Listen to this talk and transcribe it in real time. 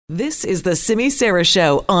This is the Simi Sara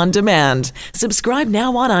Show on demand. Subscribe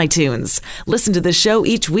now on iTunes. Listen to the show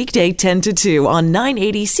each weekday 10 to 2 on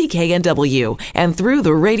 980 CKNW and through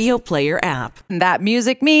the Radio Player app. That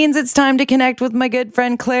music means it's time to connect with my good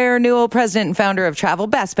friend Claire Newell, president and founder of Travel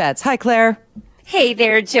Best Bets. Hi, Claire. Hey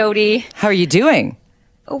there, Jody. How are you doing?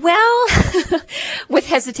 Well, with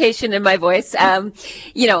hesitation in my voice,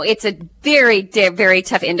 it's a very, very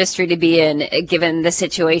tough industry to be in, given the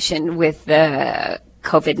situation with the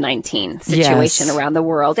COVID-19 situation around the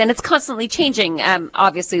world. And it's constantly changing.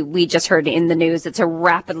 Obviously, we just heard in the news, it's a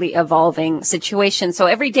rapidly evolving situation. So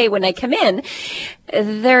every day when I come in,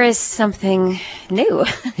 there is something new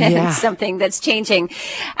and something that's changing.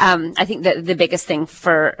 I think that the biggest thing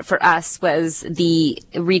for us was the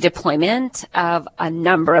redeployment of a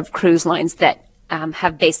number of cruise lines that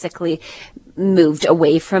have basically moved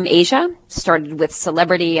away from Asia. Started with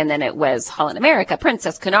Celebrity, and then it was Holland America,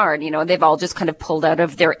 Princess, Cunard. They've all just kind of pulled out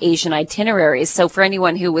of their Asian itineraries. So for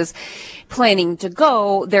anyone who was planning to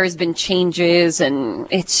go, there's been changes, and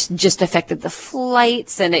it's just affected the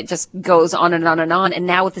flights, and it just goes on and on and on. And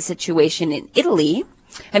now with the situation in Italy,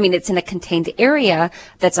 it's in a contained area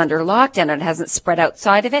that's under lockdown and it hasn't spread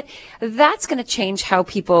outside of it. That's going to change how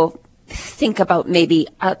people think about maybe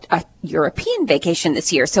a European vacation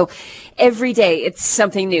this year. So every day it's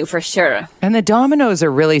something new for sure. And the dominoes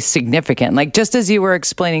are really significant. Like just as you were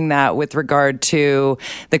explaining that with regard to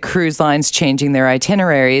the cruise lines changing their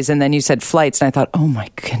itineraries, and then you said flights, and I thought, oh my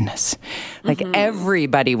goodness, like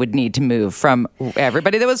everybody would need to move from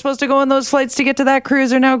everybody that was supposed to go on those flights to get to that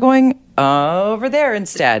cruise are now going over there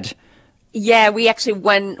instead. Yeah, we actually,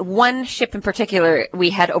 one ship in particular,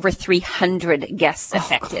 we had over 300 guests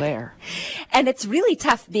affected. Claire. And it's really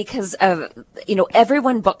tough because of,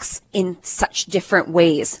 everyone books in such different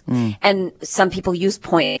ways. And some people use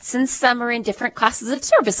points and some are in different classes of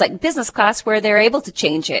service, like business class where they're able to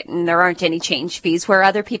change it and there aren't any change fees, where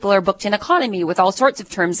other people are booked in economy with all sorts of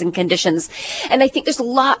terms and conditions. And I think there's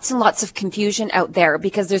lots and lots of confusion out there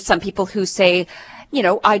because there's some people who say,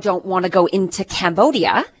 I don't want to go into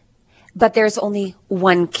Cambodia. But there's only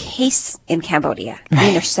one case in Cambodia.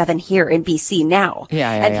 There's 7 here in BC now.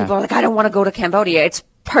 And people are like, I don't want to go to Cambodia. It's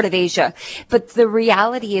part of Asia. But the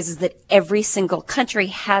reality is that every single country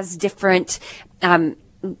has different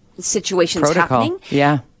situations happening.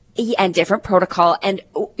 And different protocol. And,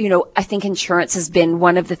 I think insurance has been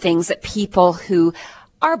one of the things that people who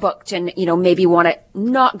are booked and, maybe want to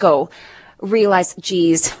not go realize,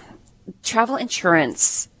 geez, travel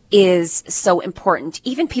insurance is so important.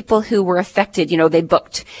 Even people who were affected, they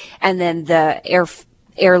booked and then the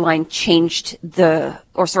airline changed the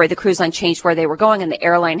cruise line changed where they were going, and the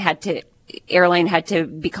airline had to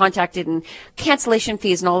be contacted, and cancellation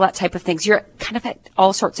fees and all that type of things. You're kind of at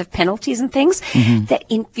all sorts of penalties and things that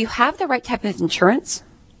if you have the right type of insurance,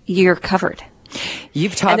 you're covered.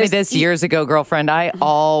 You've taught me this years ago, girlfriend. I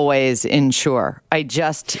always insure. I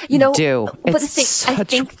just do. But it's I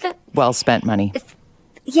think that well-spent money.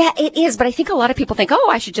 Yeah, it is. But I think a lot of people think,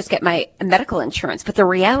 I should just get my medical insurance. But the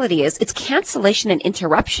reality is it's cancellation and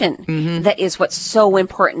interruption that is what's so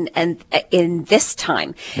important and in this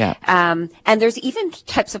time. And there's even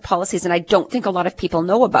types of policies, and I don't think a lot of people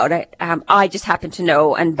know about it. I just happen to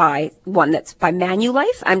know and buy one that's by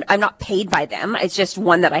Manulife. I'm not paid by them. It's just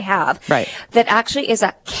one that I have. Right. That actually is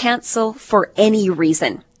a cancel for any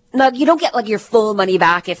reason. Now, you don't get your full money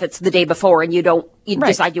back if it's the day before and you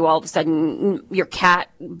decide you all of a sudden your cat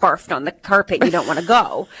barfed on the carpet and you don't want to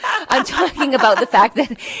go. I'm talking about the fact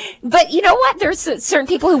that, but you know what? There's certain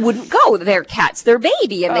people who wouldn't go. Their cat's their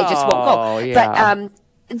baby and they just won't go. Yeah. But,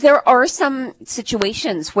 there are some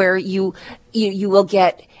situations where you will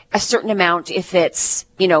get a certain amount if it's,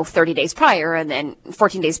 30 days prior and then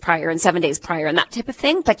 14 days prior and 7 days prior and that type of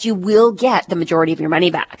thing, but you will get the majority of your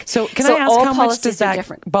money back. So can I ask how much does that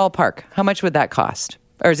ballpark? How much would that cost?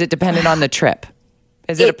 Or is it dependent on the trip?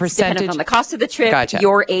 Is it a percentage? Dependent on the cost of the trip,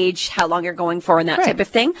 your age, how long you're going for and that type of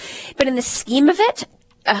thing. But in the scheme of it,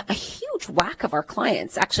 a huge whack of our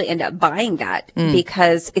clients actually end up buying that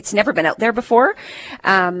because it's never been out there before.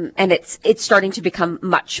 And it's starting to become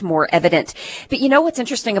much more evident. But what's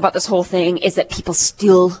interesting about this whole thing is that people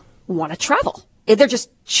still want to travel. They're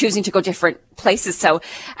just choosing to go different places. So,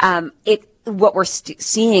 what we're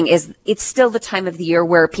seeing is it's still the time of the year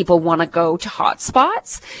where people want to go to hot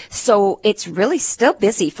spots. So it's really still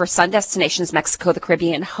busy for sun destinations, Mexico, the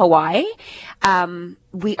Caribbean, Hawaii.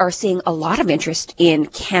 We are seeing a lot of interest in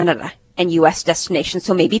Canada and U.S. destinations.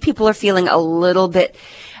 So maybe people are feeling a little bit,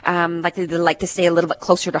 like they'd like to stay a little bit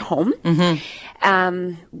closer to home.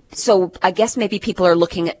 So I guess maybe people are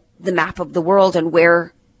looking at the map of the world and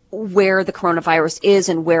where the coronavirus is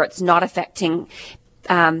and where it's not affecting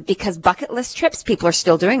because bucket list trips, people are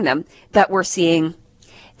still doing them, that we're seeing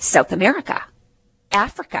South America,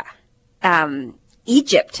 Africa,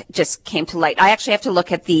 Egypt just came to light. I actually have to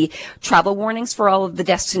look at the travel warnings for all of the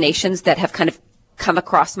destinations that have kind of come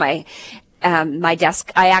across my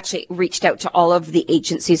desk. I actually reached out to all of the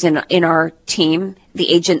agencies in our team,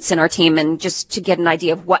 the agents in our team, and just to get an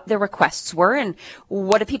idea of what their requests were and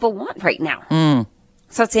what do people want right now.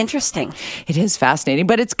 So it's interesting. It is fascinating,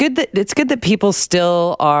 but it's good that people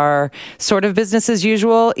still are sort of business as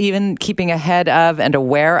usual, even keeping ahead of and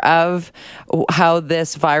aware of how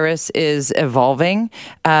this virus is evolving.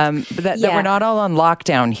 That we're not all on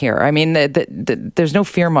lockdown here. I mean, there's no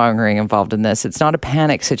fear mongering involved in this. It's not a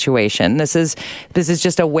panic situation. This is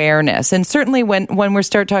just awareness. And certainly when we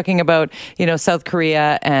start talking about, South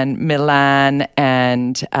Korea and Milan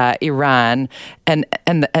and Iran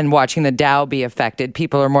and watching the Dow be affected,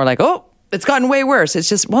 people are more like, oh, it's gotten way worse. It's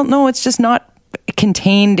just, well, no, it's just not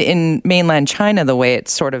contained in mainland China the way it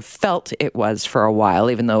sort of felt it was for a while,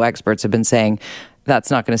 even though experts have been saying that's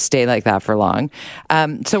not going to stay like that for long.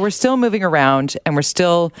 So we're still moving around and we're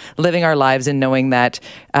still living our lives in knowing that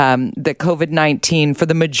the COVID-19, for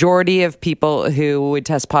the majority of people who would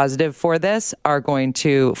test positive for this, are going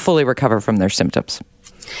to fully recover from their symptoms.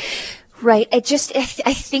 Right. I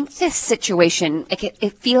think this situation,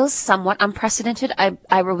 it feels somewhat unprecedented.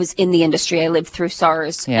 I was in the industry. I lived through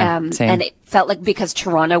SARS. Same. And it felt like because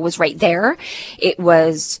Toronto was right there,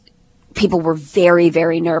 people were very,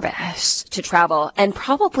 very nervous to travel. And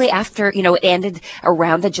probably after, it ended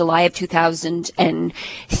around the July of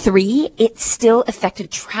 2003, it still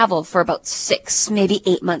affected travel for about 6, maybe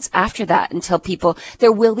 8 months after that until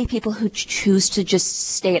there will be people who choose to just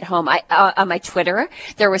stay at home. On my Twitter,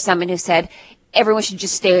 there was someone who said, everyone should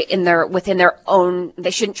just stay within their own,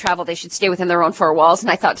 they shouldn't travel, they should stay within their own 4 walls.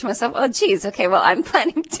 And I thought to myself, oh geez, okay, well, I'm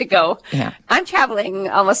planning to go. Yeah. I'm traveling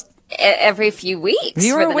almost every few weeks.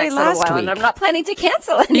 You were for the away next little last while, week. And I'm not planning to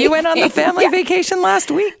cancel anything. You went on the family vacation last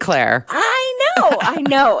week, Claire. I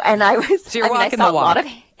know. And I was, so you're walking the walk.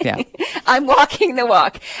 Yeah. I'm walking the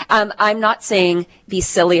walk. I'm not saying be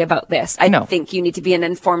silly about this. I think you need to be an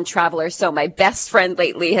informed traveler. So my best friend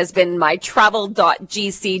lately has been my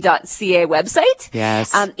travel.gc.ca website.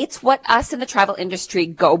 Yes. It's what us in the travel industry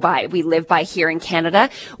go by. We live by here in Canada.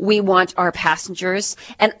 We want our passengers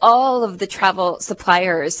and all of the travel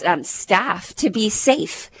suppliers, staff to be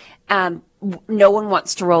safe. No one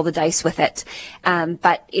wants to roll the dice with it.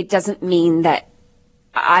 But it doesn't mean that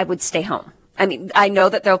I would stay home. I mean, I know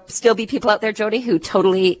that there'll still be people out there, Jody, who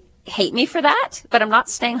totally hate me for that, but I'm not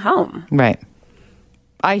staying home. Right.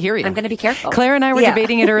 I hear you. I'm going to be careful. Claire and I were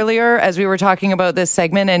debating it earlier as we were talking about this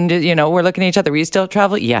segment, and, we're looking at each other. Will you still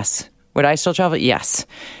travel? Yes. Would I still travel? Yes.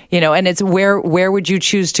 And it's where would you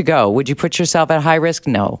choose to go? Would you put yourself at high risk?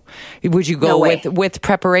 No. Would you go with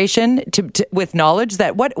preparation, with knowledge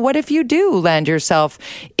that what if you do land yourself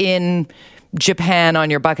in Japan on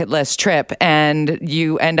your bucket list trip and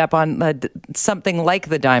you end up on something like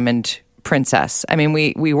the Diamond Princess? I mean,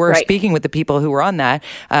 we were speaking with the people who were on that.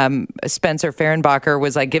 Spencer Fehrenbacher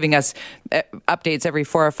was like giving us updates every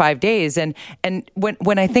 4 or 5 days. And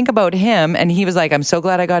when I think about him, and he was like, I'm so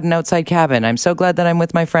glad I got an outside cabin. I'm so glad that I'm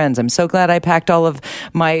with my friends. I'm so glad I packed all of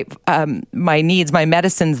my needs, my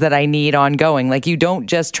medicines that I need ongoing. Like, you don't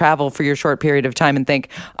just travel for your short period of time and think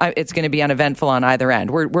it's going to be uneventful on either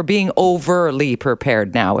end. We're being overly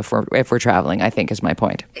prepared now if we're traveling, I think, is my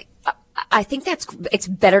point. I think it's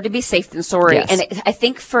better to be safe than sorry. Yes. And I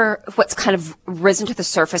think for what's kind of risen to the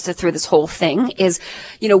surface through this whole thing is,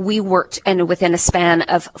 we worked and within a span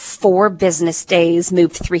of 4 business days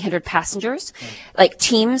moved 300 passengers, like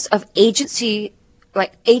teams of agencies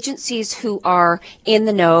who are in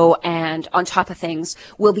the know and on top of things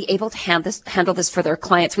will be able to handle this for their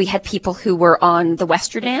clients. We had people who were on the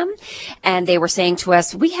Westerdam and they were saying to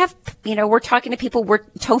us, we're talking to people, we're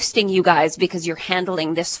toasting you guys because you're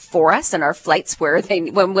handling this for us and our flights where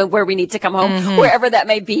we need to come home, wherever that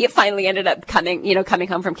may be. It finally ended up coming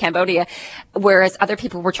home from Cambodia, whereas other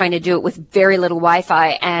people were trying to do it with very little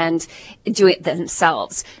Wi-Fi and do it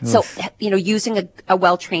themselves. Oof. So, using a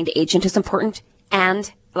well-trained agent is important.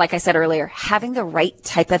 And like I said earlier, having the right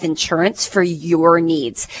type of insurance for your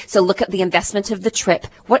needs. So look at the investment of the trip.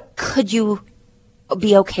 What could you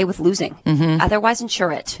be okay with losing? Otherwise,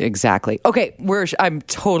 insure it. Exactly. Okay, I'm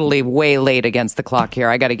totally way late against the clock here.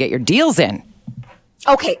 I got to get your deals in.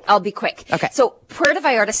 Okay, I'll be quick. Okay. So Puerto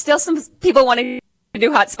Vallarta, still some people want to do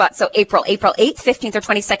hotspots. So April 8th, 15th, or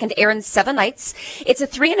 22nd, Aaron 7 nights. It's a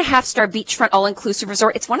 3.5-star beachfront all-inclusive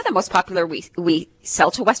resort. It's one of the most popular we sell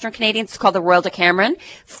to Western Canadians. It's called the Royal Decameron.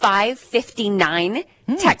 $559,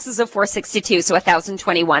 taxes of $462, so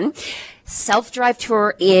 $1,021. self-drive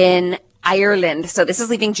tour in Ireland. So this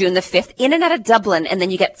is leaving June the 5th, in and out of Dublin. And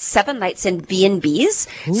then you get 7 nights in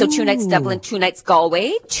B&Bs. So 2 nights Dublin, 2 nights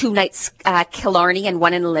Galway, 2 nights Killarney, and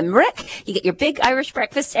 1 in Limerick. You get your big Irish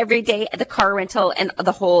breakfast every day, the car rental, and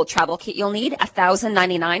the whole travel kit you'll need,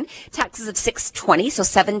 $1,099. Taxes of $620, so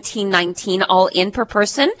 $1,719 all in per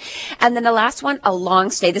person. And then the last one, a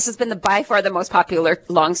long stay. This has been by far the most popular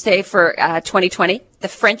long stay for 2020. The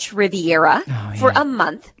French Riviera for a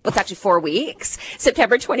month. Well, it's actually 4 weeks.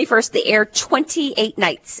 September 21st, the air 28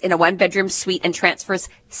 nights in a 1-bedroom suite and transfers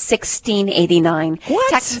 $1,689. What?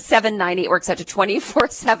 Taxes $790. It works out to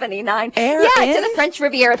 $2,479. Air to the French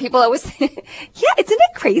Riviera. People always, isn't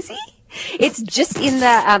it crazy? It's just in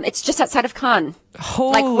the, it's just outside of Cannes.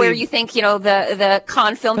 Like where you think, the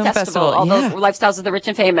Cannes Film Festival, all the lifestyles of the rich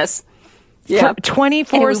and famous. Yeah. For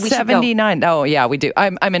 $2,479. Oh, yeah, we do.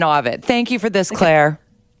 I'm in awe of it. Thank you for this, Claire.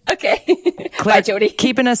 Okay. Claire, bye, Jody.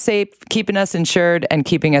 Keeping us safe, keeping us insured, and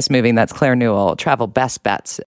keeping us moving. That's Claire Newell, Travel Best Bets.